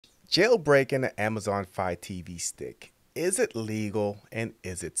Jailbreaking the Amazon Fire TV stick. Is it legal and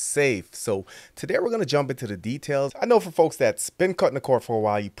is it safe? So today we're going to jump into the details. I know for folks that's been cutting the cord for a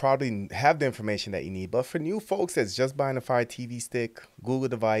while, you probably have the information that you need. But for new folks that's just buying a Fire TV stick, Google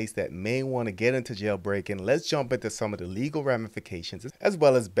device that may want to get into jailbreaking, let's jump into some of the legal ramifications as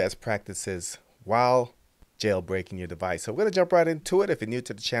well as best practices while jailbreaking your device. So we're going to jump right into it. If you're new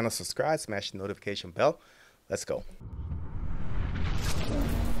to the channel, subscribe, smash the notification bell. Let's go.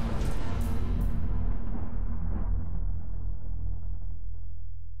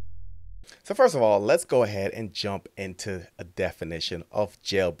 So first of all, let's go ahead and jump into a definition of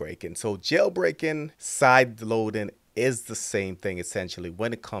jailbreaking. So jailbreaking, side loading is the same thing essentially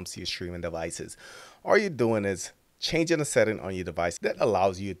when it comes to your streaming devices. All you're doing is changing a setting on your device that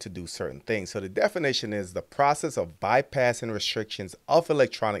allows you to do certain things. So the definition is the process of bypassing restrictions of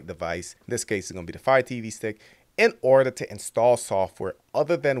electronic device. In this case, it's going to be the Fire TV stick, in order to install software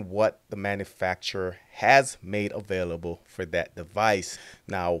other than what the manufacturer has made available for that device.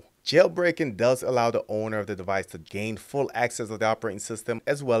 Now, jailbreaking does allow the owner of the device to gain full access to the operating system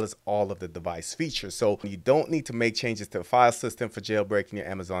as well as all of the device features. So you don't need to make changes to the file system for jailbreaking your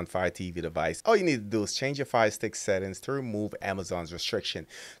Amazon Fire TV device. All you need to do is change your Firestick settings to remove Amazon's restriction.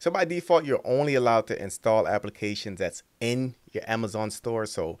 So by default, you're only allowed to install applications that's in your Amazon store.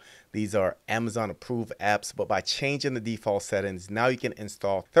 So these are Amazon approved apps, but by changing the default settings, now you can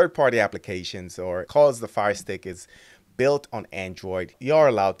install third-party applications, or because the Firestick is built on Android, you are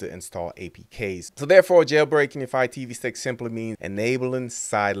allowed to install APKs. So therefore, jailbreaking your Fire TV stick simply means enabling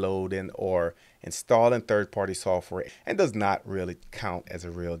sideloading or installing third-party software, and does not really count as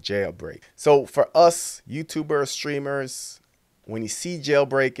a real jailbreak. So for us YouTubers, streamers, when you see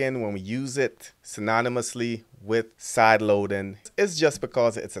jailbreaking, when we use it synonymously with sideloading, it's just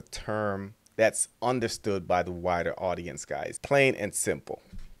because it's a term that's understood by the wider audience, guys. Plain and simple.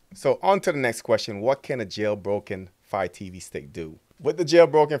 So on to the next question. What can a jailbroken Fire TV stick do? With the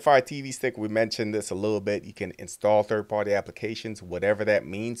jailbroken Fire TV stick, we mentioned this a little bit. You can install third-party applications, whatever that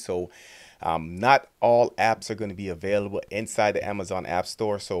means. So not all apps are going to be available inside the Amazon App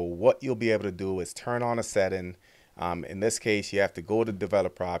Store. So what you'll be able to do is turn on a setting. In this case, you have to go to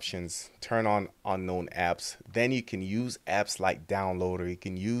developer options, turn on unknown apps. Then you can use apps like Downloader. You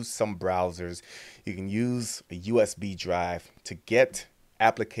can use some browsers. You can use a USB drive to get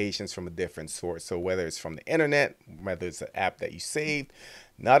applications from a different source. So whether it's from the internet, whether it's an app that you saved,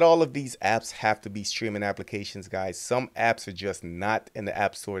 not all of these apps have to be streaming applications, guys. Some apps are just not in the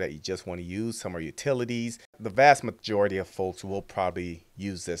app store that you just want to use. Some are utilities. The vast majority of folks will probably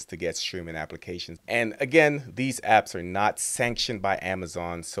use this to get streaming applications. And again, these apps are not sanctioned by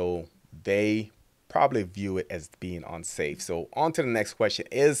Amazon, so they probably view it as being unsafe. So on to the next question.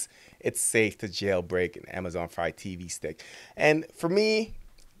 Is it safe to jailbreak an Amazon Fire TV stick? And for me,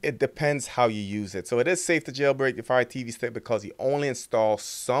 it depends how you use it. So it is safe to jailbreak the Fire TV stick because you only install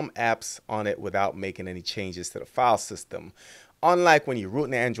some apps on it without making any changes to the file system. Unlike when you're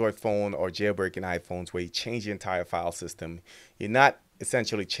rooting an Android phone or jailbreaking iPhones where you change the entire file system, you're not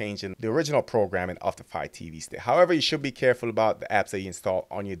essentially changing the original programming of the Fire TV stick. However, you should be careful about the apps that you install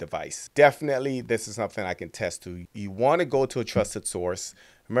on your device. Definitely, this is something I can test to. You want to go to a trusted source.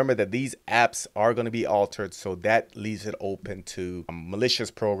 Remember that these apps are going to be altered, so that leaves it open to malicious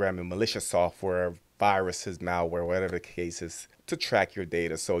programming, malicious software, viruses, malware, whatever the case is, to track your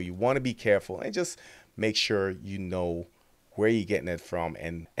data. So you want to be careful and just make sure you know where you're getting it from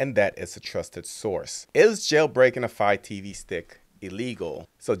and that it's a trusted source. Is jailbreaking a Fire TV stick illegal?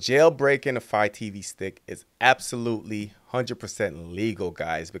 So jailbreaking a Fire TV stick is absolutely 100% legal,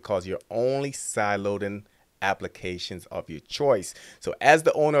 guys, because you're only sideloading applications of your choice. So as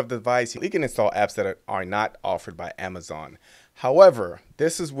the owner of the device, you can install apps that are not offered by Amazon. However,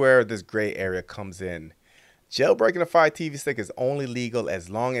 this is where this gray area comes in. Jailbreaking a Fire TV stick is only legal as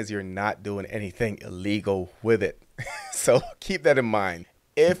long as you're not doing anything illegal with it. So keep that in mind.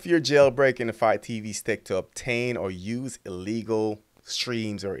 If you're jailbreaking a Fire TV stick to obtain or use illegal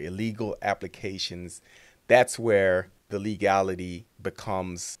streams or illegal applications, that's where the legality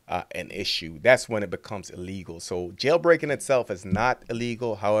becomes an issue. That's when it becomes illegal. So jailbreaking itself is not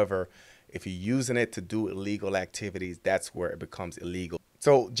illegal. However, if you're using it to do illegal activities, that's where it becomes illegal.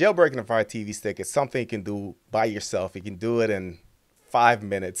 So jailbreaking a Fire TV stick is something you can do by yourself. You can do it in 5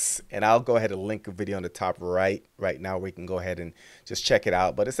 minutes, and I'll go ahead and link a video on the top right now where you can go ahead and just check it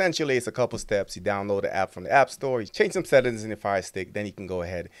out. But essentially, it's a couple steps. You download the app from the App Store, you change some settings in your Fire Stick, then you can go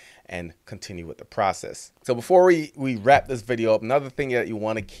ahead and continue with the process. So before we wrap this video up, another thing that you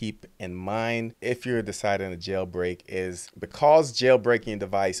want to keep in mind if you're deciding to jailbreak is because jailbreaking your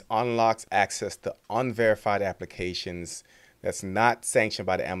device unlocks access to unverified applications, that's not sanctioned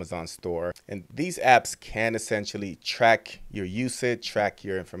by the Amazon store. And these apps can essentially track your usage, track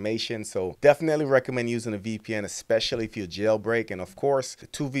your information. So definitely recommend using a VPN, especially if you jailbreak. And of course, the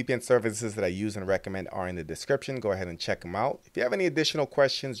 2 VPN services that I use and recommend are in the description. Go ahead and check them out. If you have any additional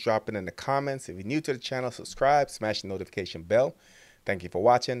questions, drop it in the comments. If you're new to the channel, subscribe, smash the notification bell. Thank you for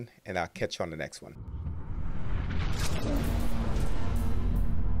watching, and I'll catch you on the next one.